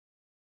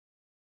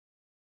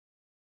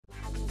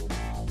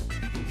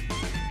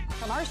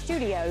from our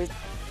studios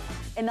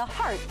in the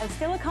heart of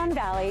Silicon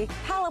Valley,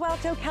 Palo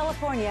Alto,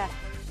 California.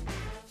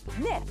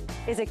 This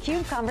is a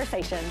CUBE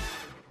Conversation.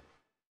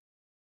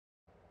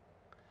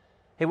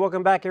 Hey,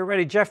 welcome back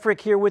everybody. Jeff Frick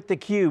here with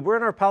theCUBE. We're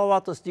in our Palo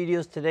Alto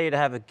studios today to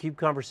have a CUBE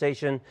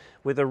conversation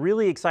with a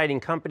really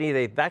exciting company.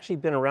 They've actually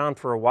been around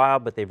for a while,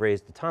 but they've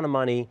raised a ton of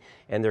money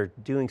and they're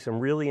doing some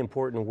really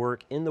important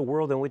work in the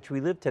world in which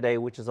we live today,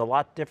 which is a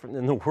lot different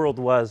than the world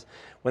was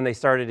when they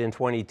started in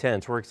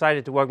 2010. So we're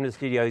excited to welcome to the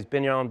studio. He's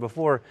been on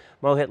before,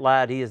 Mohit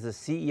Lad. He is the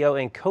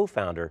CEO and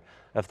co-founder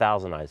of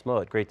ThousandEyes.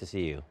 Mohit, great to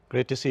see you.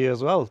 Great to see you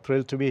as well,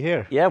 thrilled to be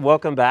here. Yeah,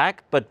 welcome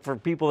back. But for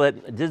people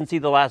that didn't see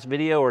the last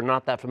video or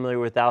not that familiar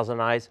with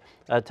ThousandEyes,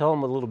 tell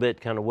them a little bit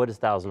kind of what is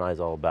ThousandEyes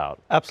all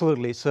about?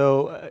 Absolutely,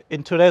 so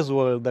in today's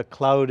world, the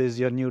cloud is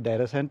your new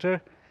data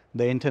center,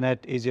 the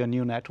internet is your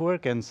new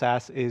network, and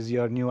SaaS is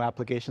your new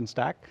application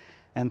stack.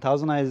 And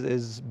ThousandEyes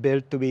is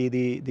built to be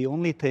the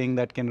only thing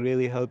that can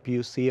really help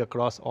you see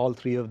across all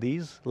three of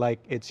these, like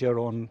it's your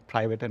own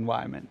private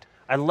environment.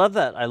 I love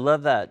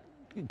that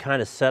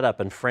kind of setup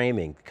and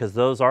framing, because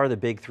those are the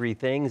big three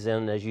things,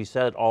 and as you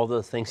said, all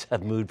those things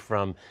have moved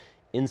from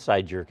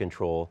inside your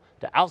control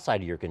to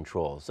outside of your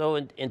control. So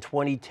in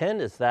 2010,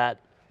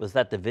 was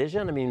that the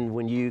vision? I mean,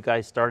 when you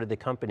guys started the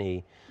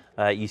company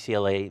at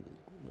UCLA,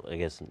 I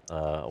guess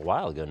a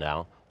while ago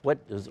now,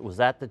 was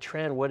that the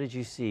trend? What did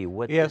you see?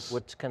 What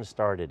kind of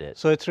started it?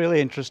 So it's really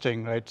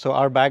interesting, right? So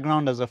our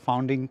background as a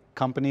founding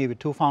company with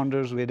two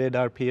founders, we did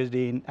our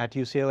PhD at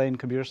UCLA in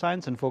computer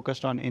science and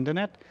focused on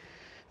internet.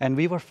 And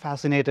we were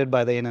fascinated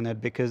by the internet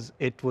because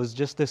it was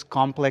just this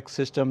complex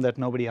system that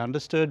nobody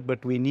understood,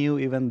 but we knew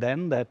even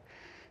then that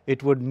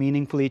it would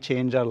meaningfully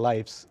change our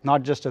lives,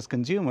 not just as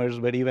consumers,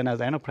 but even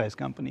as enterprise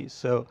companies.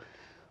 So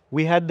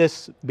we had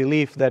this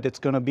belief that it's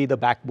going to be the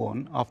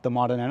backbone of the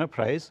modern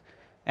enterprise,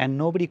 and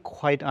nobody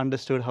quite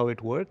understood how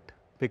it worked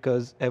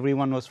because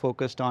everyone was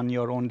focused on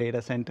your own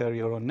data center,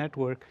 your own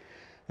network.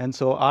 And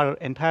so our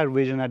entire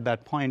vision at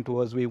that point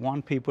was we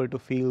want people to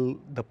feel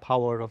the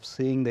power of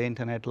seeing the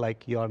internet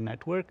like your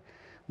network.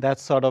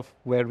 That's sort of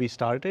where we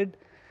started.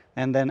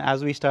 And then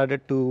as we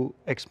started to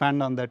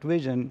expand on that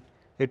vision,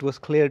 it was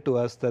clear to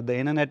us that the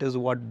internet is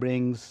what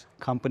brings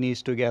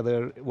companies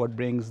together, what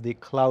brings the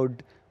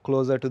cloud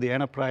closer to the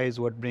enterprise,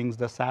 what brings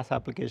the SaaS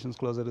applications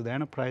closer to the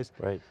enterprise.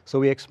 Right. So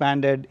we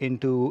expanded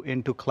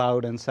into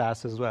cloud and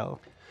SaaS as well.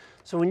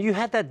 So when you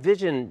had that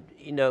vision,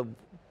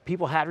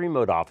 people had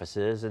remote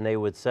offices and they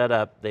would set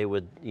up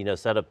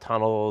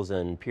tunnels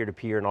and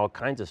peer-to-peer and all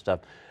kinds of stuff.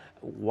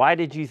 Why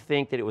did you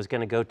think that it was going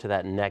to go to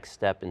that next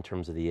step in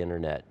terms of the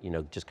internet,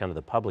 just kind of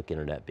the public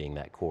internet being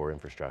that core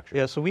infrastructure?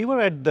 Yeah, so we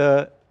were at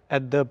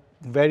the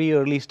very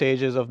early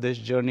stages of this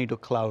journey to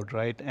cloud,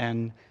 right?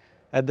 And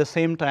at the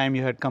same time,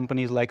 you had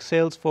companies like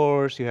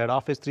Salesforce, you had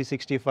Office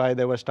 365,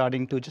 they were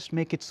starting to just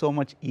make it so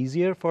much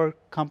easier for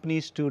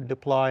companies to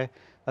deploy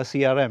a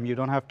CRM. You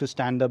don't have to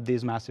stand up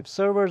these massive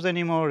servers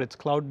anymore, it's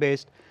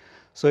cloud-based.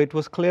 So it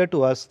was clear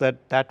to us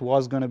that that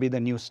was going to be the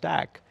new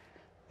stack.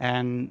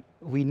 And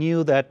we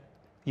knew that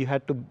you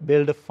had to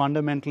build a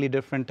fundamentally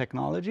different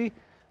technology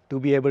to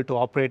be able to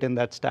operate in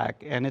that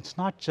stack. And it's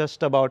not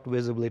just about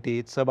visibility,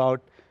 it's about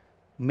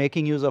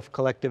making use of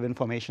collective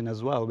information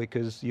as well,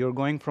 because you're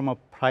going from a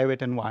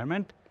private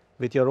environment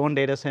with your own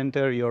data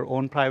center, your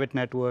own private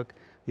network,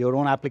 your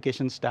own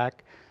application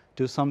stack,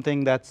 to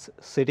something that's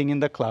sitting in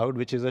the cloud,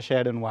 which is a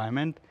shared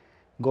environment,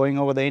 going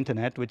over the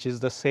internet, which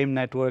is the same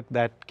network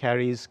that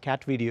carries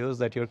cat videos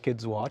that your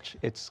kids watch.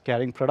 It's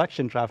carrying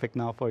production traffic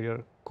now for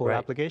your core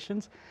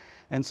applications.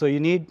 And so you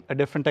need a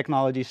different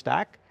technology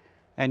stack,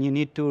 and you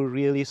need to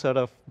really sort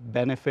of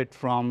benefit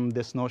from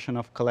this notion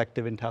of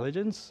collective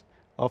intelligence,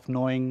 of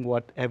knowing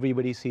what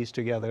everybody sees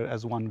together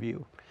as one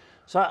view.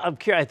 So I'm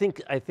curious,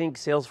 I think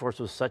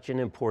Salesforce was such an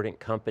important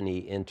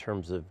company in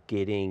terms of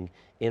getting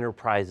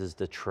enterprises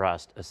to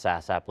trust a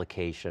SaaS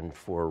application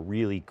for a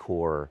really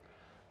core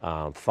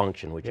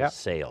function, which is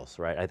sales,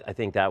 right? I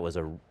think that was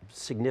a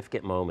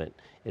significant moment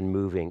in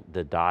moving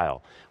the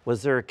dial.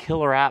 Was there a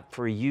killer app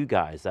for you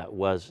guys that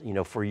was,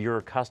 for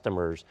your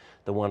customers,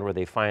 the one where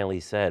they finally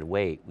said,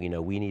 wait,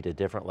 we need a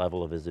different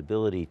level of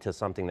visibility to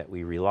something that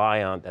we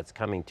rely on that's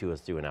coming to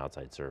us through an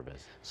outside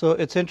service? So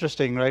it's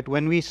interesting, right?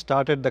 When we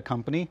started the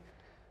company,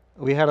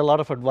 we had a lot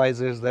of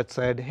advisors that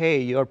said, hey,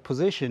 your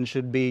position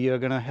should be you're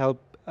going to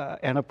help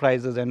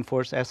enterprises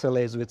enforce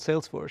SLAs with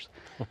Salesforce.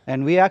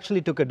 And we actually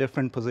took a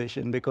different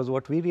position because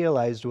what we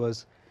realized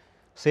was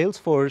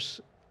Salesforce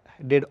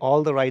did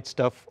all the right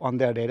stuff on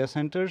their data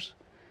centers,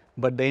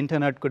 but the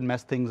internet could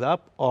mess things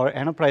up, or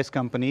enterprise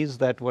companies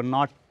that were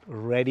not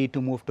ready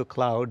to move to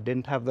cloud,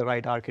 didn't have the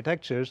right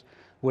architectures,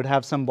 would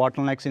have some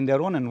bottlenecks in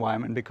their own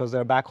environment because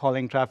they're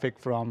backhauling traffic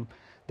from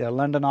their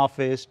London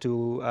office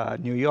to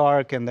New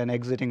York, and then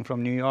exiting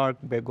from New York,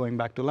 going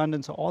back to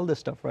London, so all this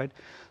stuff, right?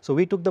 So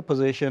we took the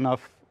position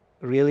of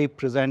really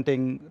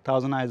presenting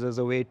ThousandEyes as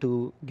a way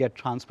to get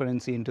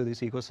transparency into this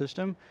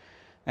ecosystem.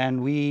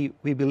 And we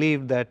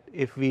believe that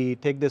if we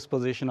take this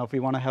position of we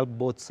want to help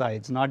both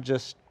sides, not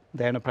just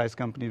the enterprise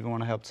companies, we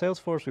want to help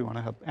Salesforce, we want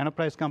to help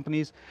enterprise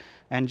companies,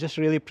 and just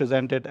really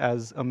present it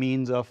as a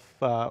means of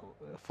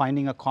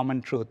finding a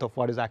common truth of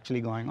what is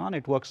actually going on.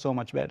 It works so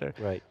much better.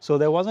 Right. So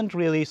there wasn't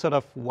really sort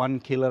of one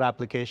killer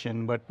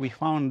application, but we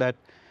found that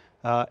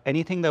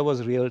anything that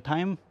was real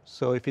time,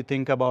 so if you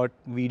think about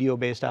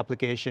video-based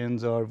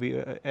applications or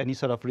any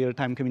sort of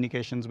real-time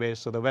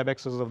communications-based, so the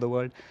WebExes of the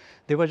world,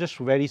 they were just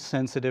very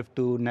sensitive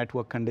to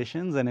network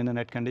conditions and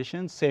internet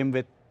conditions, same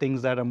with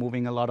things that are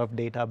moving a lot of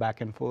data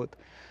back and forth.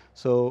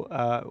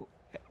 So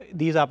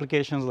these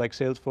applications like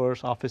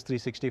Salesforce, Office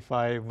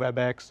 365,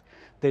 WebEx,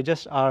 they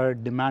just are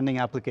demanding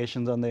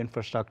applications on the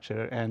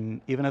infrastructure,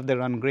 and even if they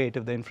run great,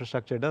 if the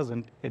infrastructure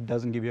doesn't, it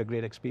doesn't give you a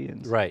great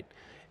experience. Right.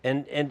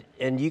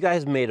 And you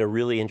guys made a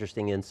really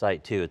interesting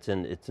insight too. It's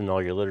in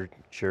all your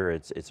literature.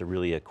 It's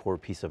really a core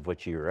piece of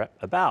what you're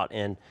about.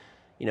 And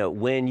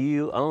when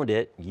you owned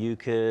it, you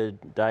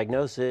could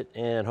diagnose it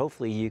and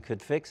hopefully you could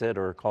fix it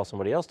or call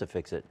somebody else to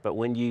fix it. But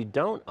when you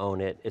don't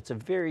own it, it's a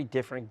very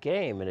different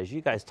game. And as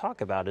you guys talk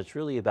about, it's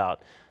really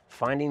about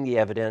finding the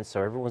evidence so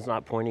everyone's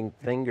not pointing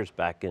fingers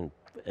back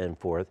and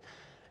forth.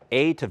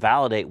 To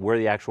validate where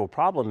the actual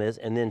problem is,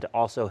 and then to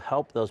also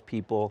help those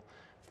people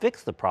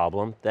fix the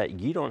problem that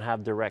you don't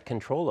have direct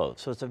control of.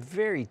 So it's a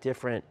very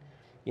different,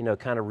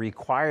 kind of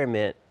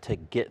requirement to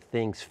get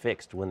things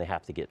fixed when they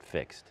have to get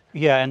fixed.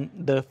 Yeah, and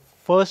the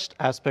first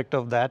aspect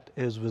of that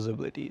is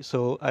visibility.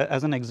 So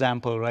as an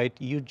example, right,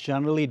 you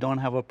generally don't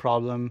have a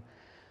problem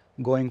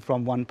going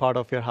from one part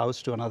of your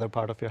house to another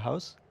part of your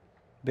house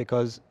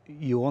because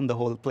you own the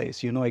whole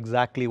place. You know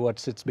exactly what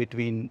sits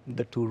between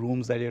the two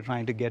rooms that you're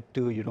trying to get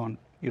to. You don't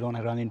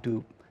run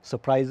into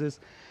surprises.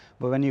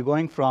 But when you're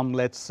going from,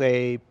 let's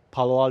say,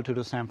 Palo Alto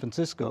to San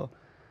Francisco,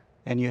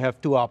 and you have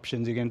two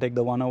options, you can take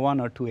the 101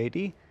 or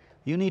 280,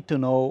 you need to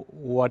know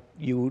what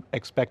you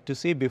expect to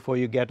see before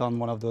you get on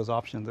one of those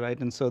options, right?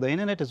 And so the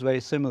internet is very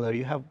similar.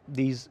 You have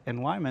these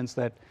environments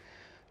that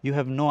you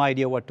have no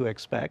idea what to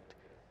expect.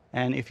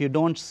 And if you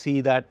don't see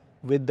that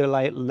with the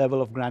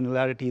level of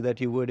granularity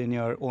that you would in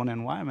your own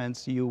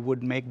environments, you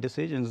would make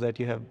decisions that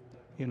you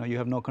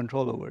have no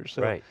control over.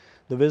 So right.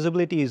 The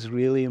visibility is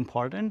really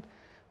important,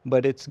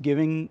 but it's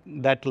giving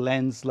that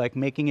lens, like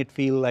making it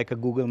feel like a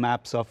Google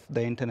Maps of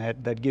the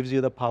internet that gives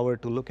you the power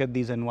to look at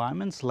these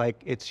environments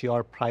like it's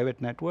your private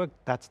network.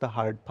 That's the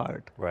hard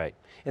part. Right,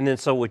 and then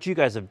so what you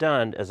guys have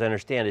done, as I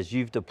understand, is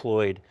you've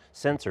deployed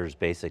sensors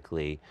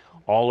basically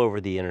all over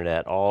the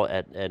internet, all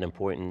at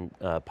important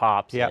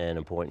POPs and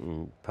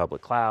important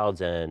public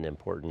clouds and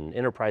important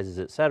enterprises,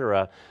 et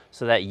cetera,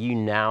 so that you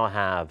now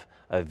have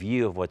a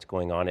view of what's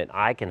going on, and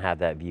I can have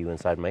that view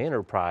inside my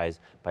enterprise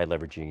by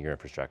leveraging your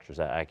infrastructure. Is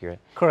that accurate?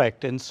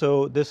 Correct, and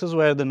so this is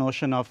where the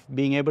notion of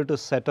being able to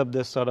set up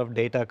this sort of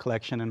data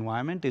collection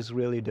environment is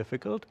really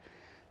difficult.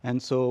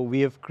 And so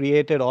we have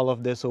created all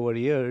of this over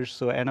years,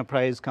 so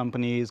enterprise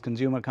companies,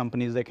 consumer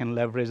companies, they can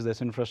leverage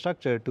this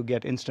infrastructure to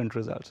get instant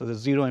results. So there's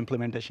zero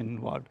implementation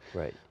involved.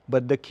 Right.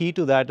 But the key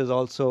to that is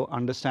also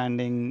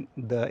understanding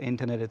the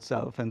internet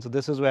itself. And so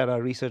this is where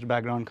our research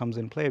background comes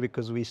in play,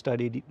 because we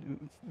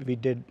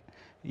did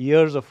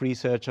years of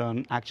research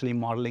on actually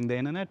modeling the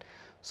internet.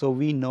 So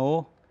we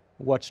know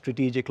what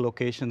strategic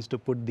locations to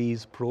put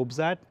these probes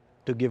at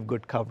to give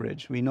good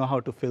coverage. We know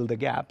how to fill the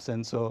gaps.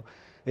 And so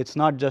it's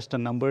not just a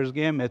numbers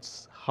game,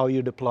 it's how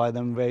you deploy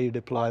them, where you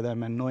deploy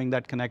them, and knowing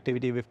that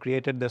connectivity. We've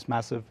created this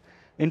massive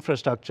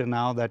infrastructure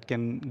now that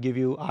can give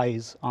you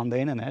eyes on the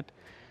internet.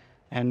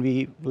 And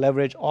we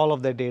leverage all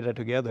of that data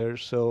together.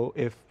 So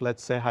if,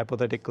 let's say,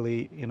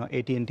 hypothetically,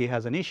 AT&T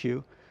has an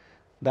issue,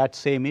 that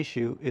same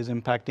issue is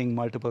impacting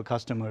multiple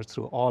customers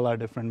through all our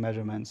different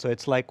measurements. So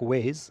it's like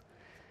Waze.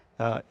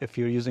 If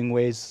you're using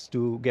Waze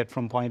to get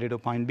from point A to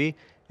point B,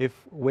 if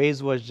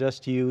Waze was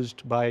just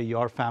used by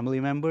your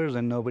family members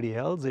and nobody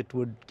else, it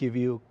would give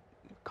you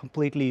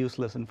completely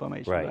useless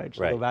information, right?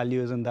 So the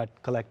value is in that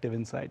collective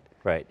insight.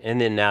 Right, and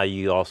then now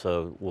you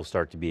also will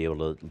start to be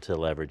able to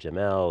leverage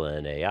ML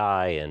and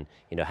AI and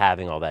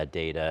having all that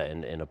data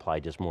and apply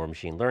just more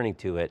machine learning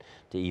to it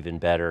to even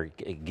better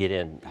get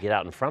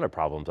out in front of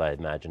problems, I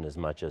imagine, as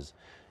much as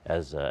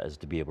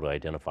to be able to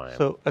identify them.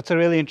 So that's a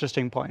really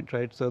interesting point,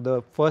 right? So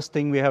the first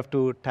thing we have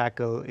to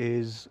tackle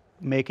is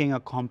making a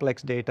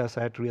complex data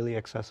set really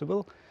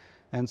accessible.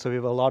 And so we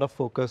have a lot of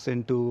focus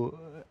into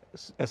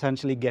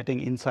essentially getting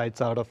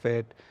insights out of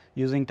it,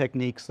 using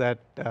techniques that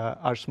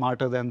are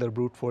smarter than the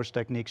brute force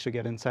techniques to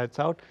get insights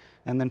out,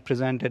 and then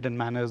present it in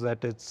manners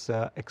that it's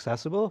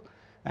accessible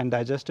and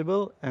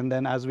digestible. And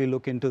then as we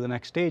look into the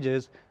next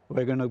stages,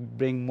 we're going to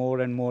bring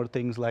more and more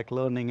things like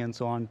learning and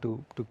so on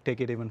to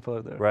take it even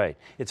further. Right.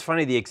 It's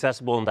funny, the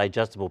accessible and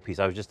digestible piece.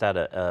 I was just at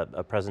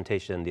a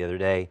presentation the other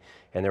day,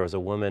 and there was a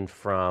woman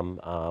from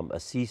a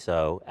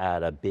CISO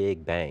at a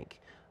big bank.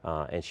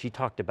 And she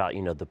talked about,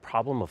 the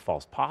problem of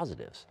false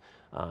positives.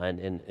 And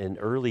in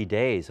early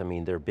days, I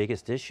mean, their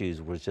biggest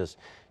issues was just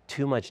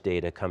too much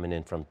data coming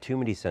in from too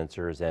many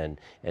sensors and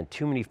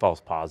too many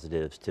false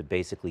positives to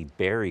basically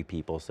bury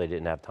people so they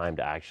didn't have time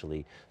to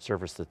actually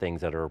surface the things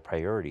that are a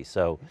priority.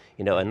 So,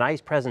 you know, a nice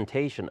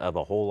presentation of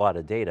a whole lot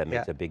of data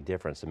makes a big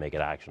difference to make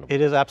it actionable.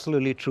 It is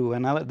absolutely true.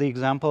 And the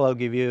example I'll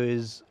give you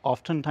is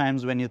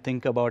oftentimes when you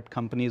think about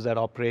companies that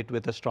operate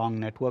with a strong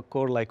network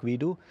core like we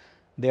do,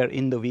 they're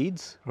in the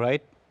weeds,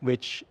 right?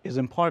 Which is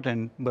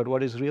important, but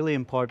what is really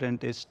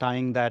important is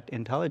tying that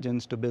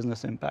intelligence to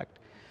business impact.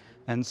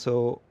 And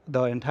so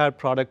the entire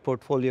product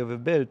portfolio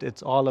we've built,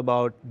 it's all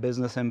about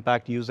business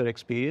impact, user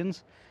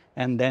experience,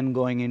 and then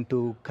going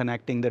into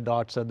connecting the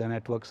dots at the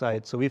network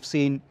side. So we've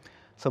seen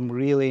some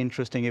really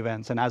interesting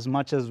events. And as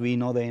much as we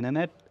know the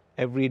internet,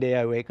 every day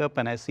I wake up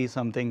and I see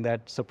something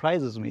that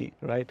surprises me,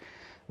 right?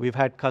 We've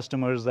had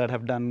customers that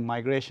have done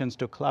migrations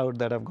to cloud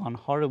that have gone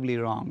horribly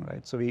wrong,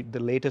 right? So the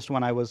latest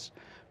one I was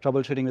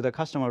troubleshooting with a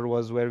customer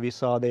was where we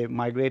saw they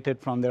migrated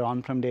from their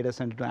on-prem data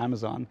center to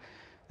Amazon,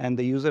 and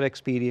the user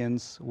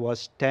experience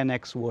was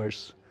 10x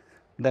worse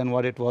than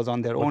what it was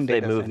on their own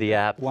data center. Once they moved the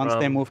app Once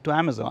they moved to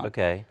Amazon.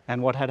 Okay.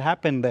 And what had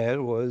happened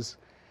there was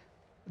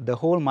the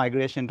whole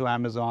migration to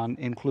Amazon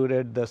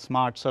included the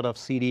smart sort of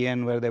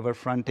CDN where they were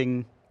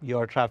fronting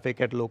your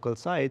traffic at local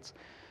sites,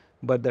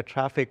 but the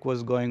traffic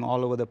was going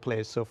all over the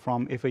place. So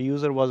if a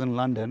user was in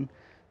London,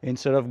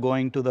 instead of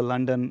going to the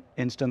London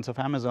instance of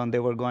Amazon, they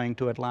were going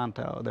to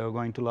Atlanta, or they were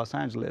going to Los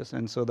Angeles.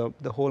 And so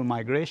the whole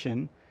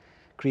migration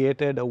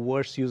created a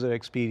worse user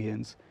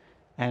experience.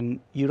 And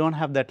you don't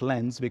have that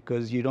lens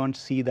because you don't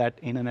see that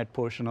internet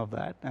portion of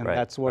that. And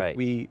that's what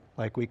we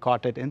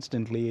caught it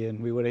instantly, and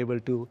we were able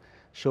to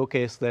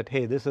showcase that,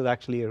 hey, this is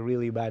actually a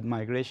really bad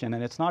migration.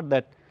 And it's not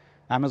that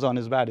Amazon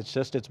is bad, it's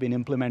just it's been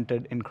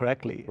implemented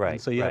incorrectly. Right,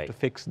 and so you have to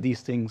fix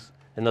these things.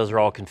 And those are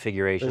all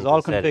configurations. There's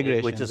all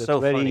configurations, which is it's so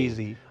very funny.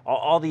 easy.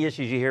 All the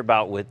issues you hear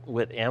about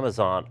with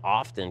Amazon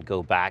often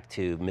go back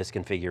to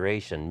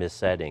misconfiguration,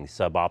 missettings,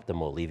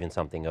 suboptimal, leaving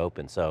something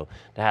open. So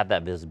to have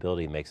that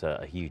visibility makes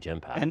a huge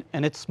impact.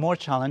 And it's more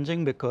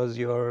challenging because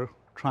you're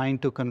trying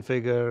to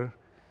configure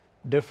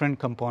different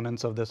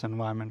components of this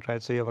environment,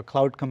 right? So you have a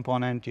cloud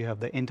component, you have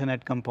the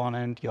internet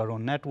component, your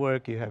own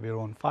network, you have your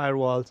own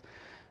firewalls.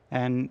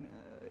 And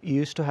you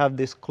used to have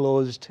this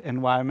closed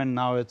environment,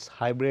 now it's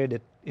hybrid,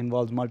 it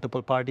involves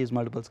multiple parties,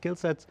 multiple skill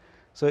sets.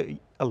 So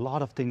a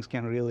lot of things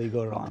can really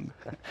go wrong.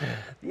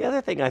 The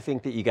other thing I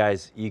think that you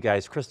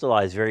guys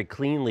crystallize very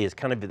cleanly is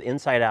kind of the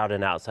inside out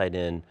and outside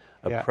in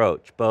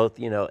approach. Both,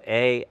 you know,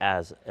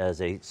 as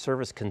a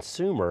service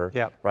consumer,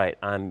 right?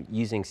 I'm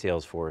using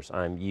Salesforce,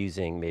 I'm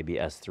using maybe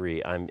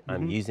S3,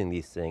 I'm using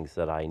these things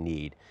that I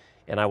need.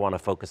 And I want to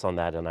focus on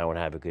that, and I want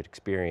to have a good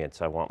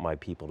experience. I want my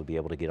people to be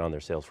able to get on their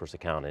Salesforce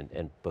account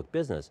and book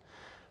business.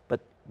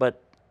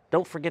 But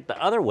don't forget the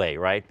other way,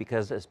 right?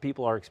 Because as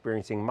people are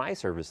experiencing my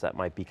service, that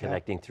might be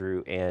connecting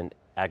through and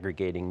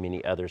aggregating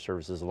many other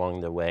services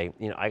along the way.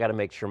 You know, I got to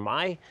make sure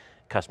my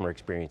customer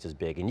experience is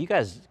big. And you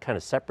guys kind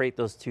of separate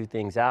those two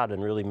things out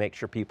and really make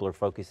sure people are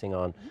focusing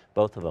on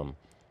both of them.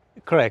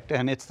 Correct,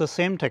 and it's the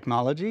same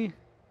technology,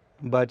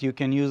 but you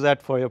can use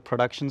that for your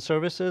production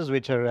services,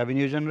 which are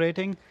revenue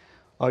generating,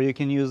 or you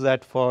can use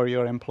that for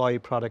your employee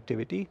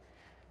productivity.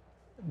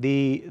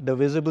 The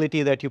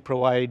visibility that you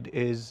provide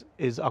is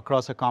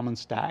across a common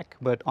stack,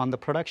 but on the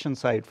production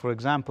side, for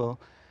example,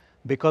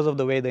 because of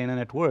the way the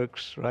internet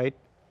works, right,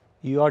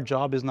 your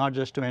job is not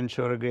just to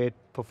ensure a great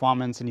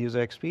performance and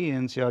user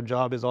experience, your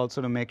job is also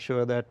to make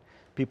sure that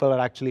people are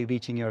actually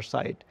reaching your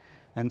site.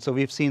 And so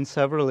we've seen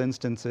several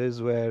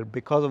instances where,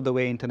 because of the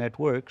way internet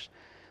works,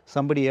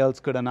 somebody else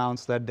could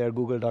announce that they're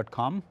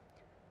google.com,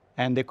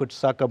 and they could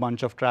suck a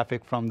bunch of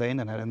traffic from the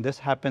internet. And this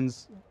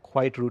happens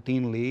quite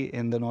routinely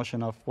in the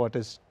notion of what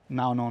is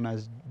now known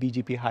as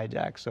BGP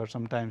hijacks or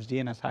sometimes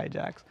DNS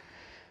hijacks.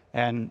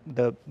 And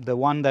the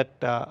one that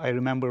I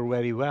remember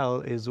very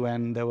well is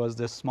when there was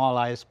this small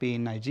ISP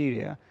in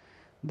Nigeria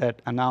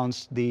that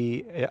announced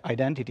the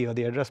identity or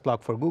the address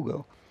block for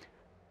Google.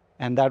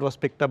 And that was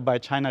picked up by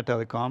China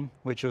Telecom,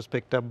 which was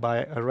picked up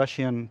by a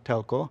Russian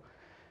telco.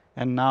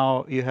 And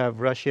now you have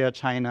Russia,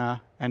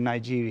 China, and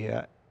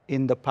Nigeria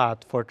in the path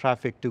for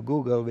traffic to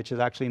Google, which is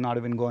actually not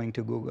even going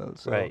to Google.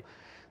 So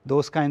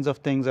those kinds of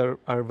things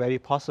are very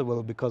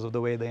possible because of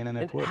the way the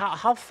internet works.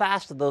 How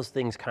fast do those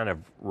things kind of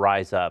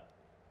rise up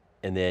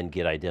and then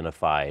get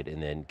identified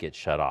and then get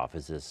shut off?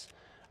 Is this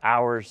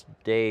hours,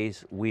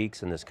 days,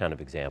 weeks in this kind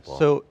of example?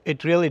 So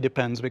it really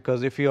depends,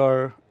 because if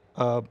you're,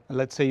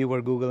 let's say you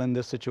were Google in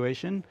this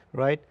situation,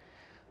 right?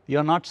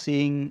 You're not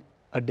seeing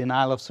a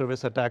denial of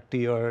service attack to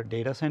your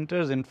data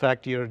centers. In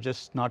fact, you're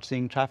just not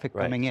seeing traffic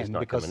coming in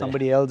because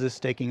somebody else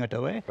is taking it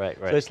away.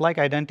 So it's like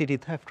identity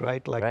theft,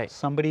 right? Like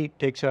somebody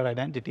takes your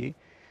identity.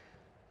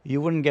 You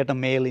wouldn't get a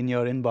mail in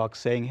your inbox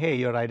saying, hey,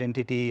 your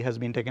identity has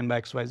been taken by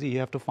XYZ. You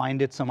have to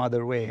find it some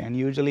other way. And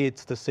usually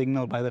it's the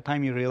signal by the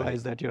time you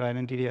realize that your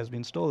identity has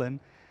been stolen,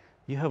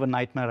 you have a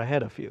nightmare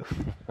ahead of you.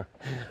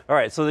 All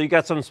right, so you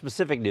got some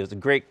specific news. A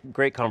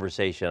great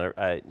conversation.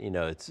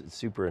 It's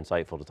super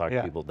insightful to talk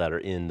to people that are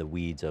in the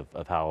weeds of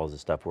how all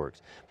this stuff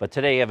works. But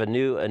today you have a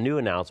new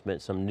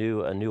announcement, a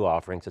new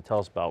offering. So tell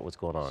us about what's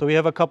going on. So we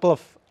have a couple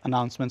of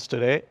announcements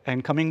today,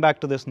 and coming back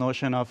to this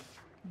notion of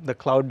the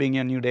cloud being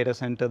your new data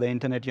center, the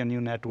internet your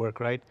new network,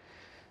 right?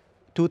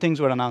 Two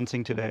things we're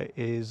announcing today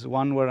is,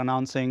 one, we're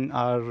announcing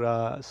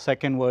our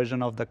second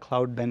version of the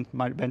cloud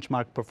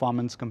benchmark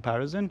performance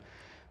comparison.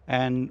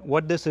 And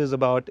what this is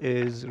about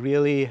is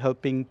really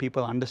helping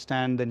people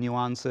understand the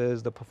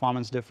nuances, the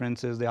performance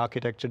differences, the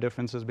architecture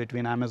differences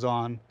between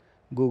Amazon,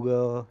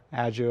 Google,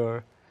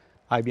 Azure,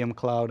 IBM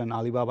Cloud, and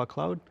Alibaba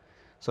Cloud.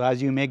 So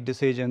as you make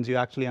decisions, you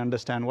actually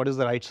understand what is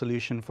the right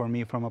solution for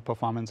me from a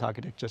performance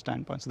architecture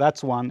standpoint. So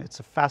that's one. It's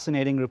a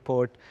fascinating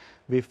report.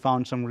 We've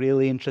found some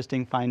really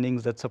interesting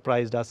findings that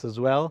surprised us as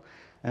well.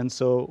 And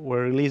so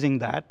we're releasing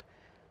that.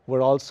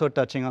 We're also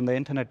touching on the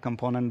internet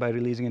component by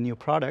releasing a new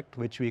product,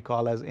 which we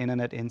call as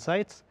Internet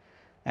Insights.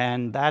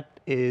 And that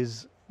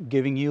is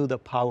giving you the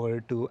power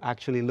to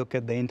actually look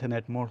at the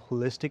internet more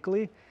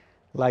holistically,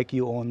 like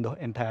you own the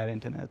entire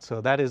internet.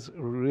 So that is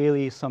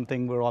really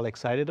something we're all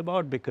excited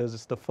about, because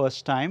it's the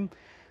first time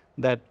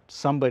that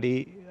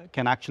somebody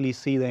can actually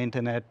see the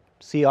internet,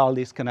 see all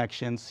these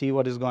connections, see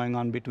what is going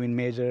on between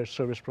major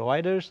service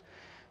providers,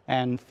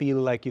 and feel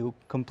like you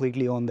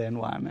completely own the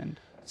environment.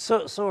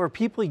 So are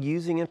people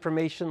using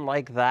information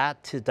like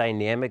that to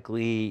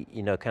dynamically,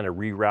 kind of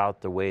reroute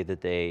the way that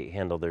they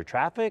handle their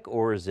traffic,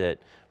 or is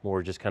it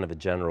more just kind of a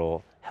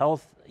general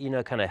health,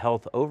 kind of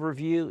health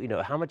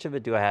overview? How much of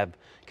it do I have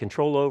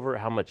control over?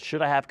 How much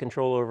should I have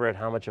control over it?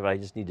 How much of it I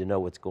just need to know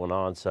what's going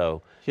on,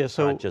 so it's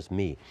not just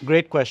me?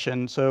 Great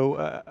question.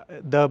 So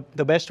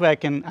the best way I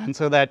can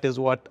answer that is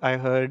what I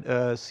heard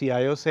a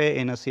CIO say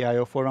in a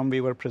CIO forum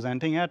we were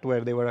presenting at,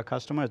 where they were a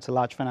customer. It's a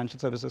large financial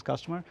services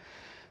customer.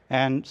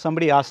 And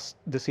somebody asked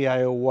the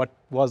CIO what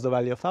was the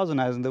value of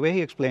ThousandEyes, and the way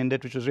he explained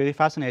it, which was really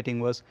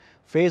fascinating, was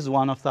phase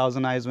one of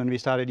ThousandEyes when we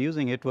started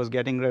using it was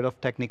getting rid of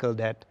technical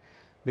debt,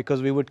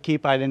 because we would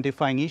keep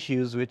identifying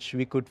issues which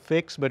we could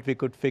fix, but we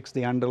could fix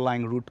the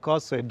underlying root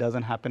cause so it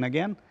doesn't happen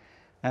again.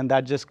 And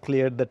that just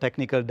cleared the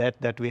technical debt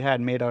that we had,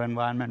 made our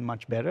environment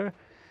much better.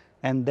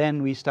 And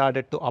then we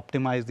started to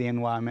optimize the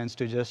environments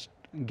to just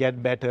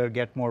get better,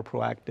 get more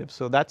proactive.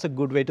 So that's a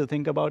good way to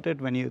think about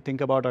it. When you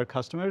think about our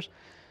customers,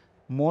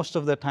 most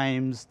of the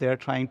times they're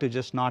trying to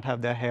just not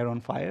have their hair on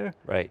fire.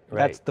 Right.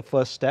 That's the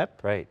first step.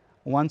 Right.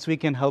 Once we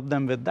can help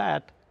them with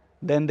that,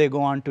 then they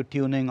go on to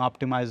tuning,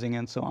 optimizing,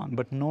 and so on.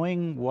 But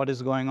knowing what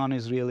is going on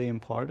is really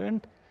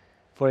important.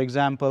 For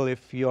example,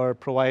 if you're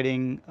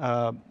providing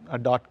a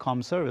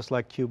 .com service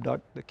like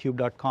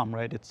cube.com,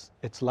 right?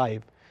 It's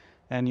live,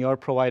 and you're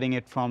providing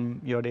it from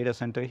your data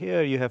center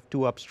here. You have two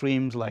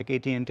upstreams like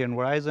AT&T and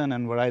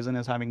Verizon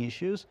is having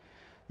issues.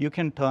 You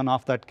can turn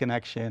off that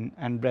connection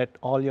and get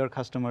all your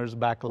customers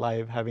back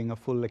live, having a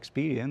full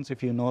experience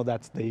if you know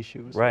that's the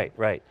issue. So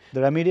right. the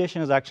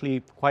remediation is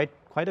actually quite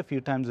a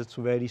few times it's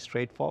very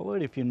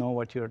straightforward if you know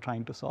what you're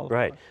trying to solve.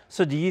 Right.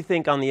 So do you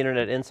think on the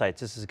Internet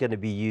Insights this is going to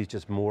be used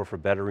just more for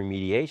better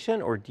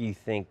remediation, or do you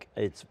think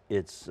it's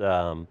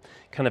kind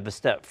of a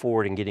step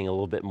forward in getting a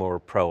little bit more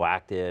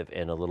proactive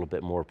and a little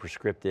bit more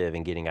prescriptive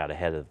and getting out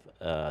ahead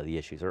of the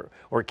issues,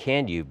 or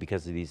can you,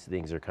 because these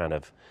things are kind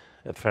of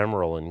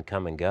ephemeral and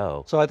come and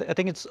go? So I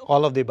think it's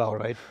all of the above,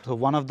 right? So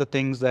one of the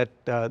things that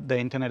the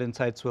Internet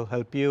Insights will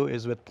help you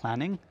is with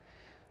planning,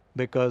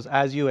 because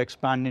as you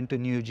expand into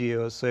new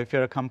geos, so if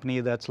you're a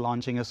company that's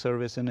launching a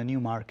service in a new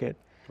market,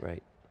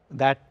 right,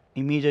 that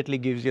immediately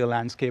gives you a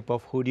landscape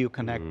of who do you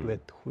connect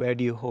with, where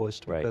do you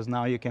host, because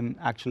now you can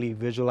actually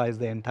visualize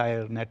the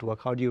entire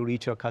network. How do you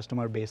reach your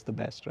customer base the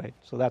best, right?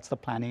 So that's the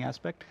planning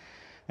aspect.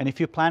 And if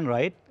you plan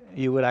right,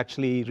 you would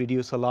actually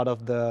reduce a lot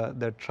of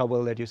the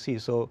trouble that you see.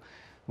 So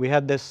we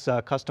had this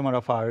customer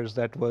of ours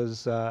that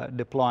was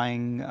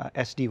deploying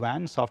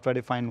SD-WAN,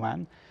 software-defined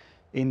WAN,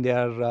 in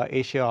their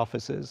Asia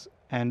offices.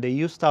 And they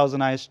used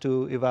ThousandEyes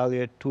to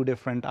evaluate two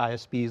different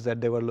ISPs that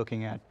they were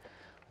looking at.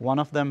 One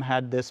of them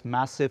had this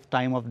massive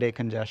time of day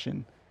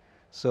congestion.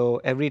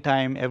 So every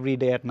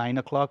day at 9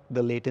 o'clock,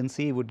 the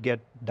latency would get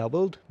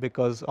doubled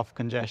because of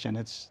congestion.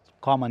 It's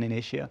common in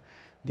Asia.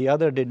 The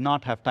other did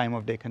not have time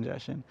of day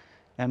congestion.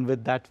 And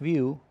with that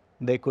view,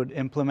 they could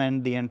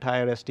implement the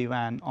entire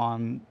SD-WAN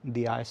on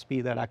the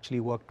ISP that actually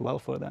worked well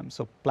for them.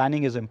 So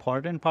planning is an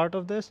important part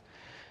of this.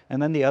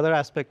 And then the other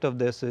aspect of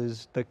this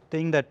is the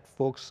thing that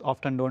folks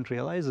often don't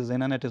realize is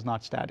internet is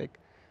not static.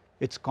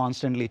 It's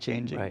constantly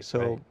changing.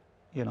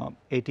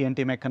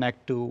 AT&T may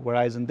connect to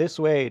Verizon this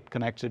way, it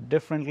connects it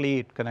differently,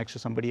 it connects to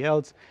somebody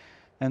else.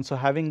 And so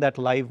having that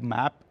live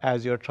map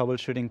as you're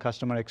troubleshooting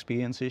customer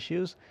experience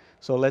issues.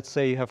 So let's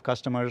say you have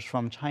customers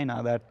from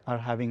China that are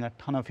having a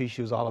ton of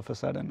issues all of a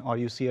sudden, or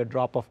you see a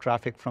drop of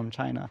traffic from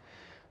China.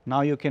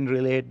 Now you can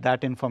relate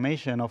that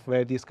information of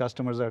where these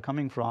customers are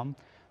coming from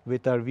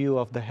with our view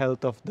of the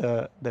health of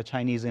the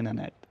Chinese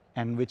internet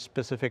and which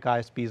specific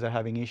ISPs are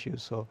having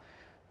issues. So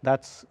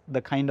that's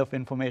the kind of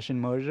information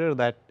merger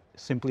that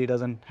simply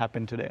doesn't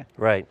happen today.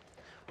 Right.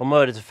 Well,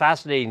 Mohit, it's a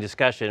fascinating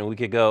discussion. We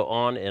could go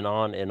on and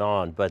on and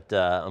on, but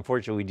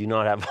unfortunately we do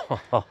not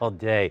have all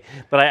day.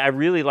 But I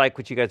really like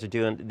what you guys are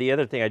doing. The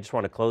other thing I just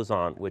want to close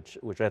on, which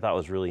I thought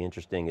was really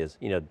interesting is,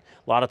 a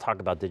lot of talk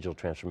about digital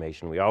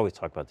transformation. We always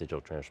talk about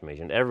digital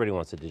transformation. Everybody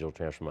wants to digital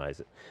transformize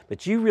it.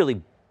 But you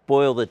really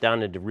boiled it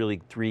down into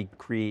really three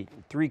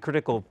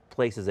critical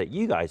places that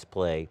you guys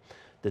play.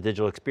 The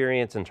digital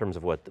experience in terms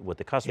of what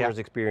the customers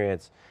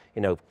experience,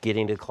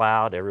 getting to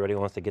cloud, everybody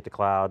wants to get to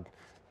cloud.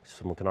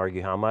 Someone can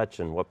argue how much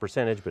and what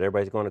percentage, but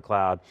everybody's going to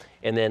cloud.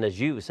 And then as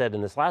you said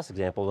in this last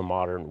example, the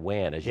modern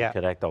WAN, as you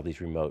connect all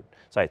these remote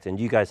sites. And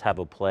you guys have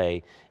a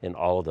play in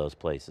all of those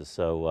places.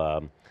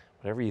 So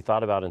whatever you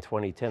thought about in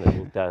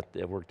 2010,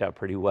 it worked out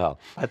pretty well.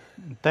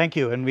 Thank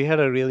you, and we had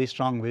a really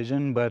strong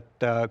vision, but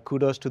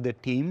kudos to the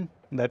team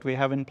that we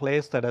have in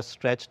place that has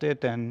stretched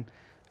it and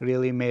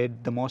really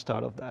made the most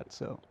out of that,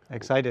 so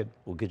excited.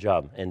 Well, good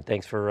job, and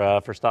thanks for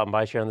stopping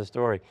by, sharing the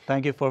story.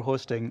 Thank you for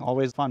hosting,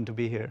 always fun to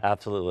be here.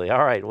 Absolutely,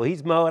 all right, well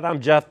he's Mo and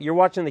I'm Jeff. You're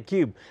watching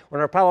theCUBE. We're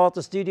in our Palo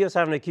Alto studios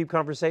having a CUBE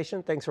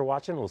conversation. Thanks for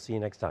watching, we'll see you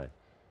next time.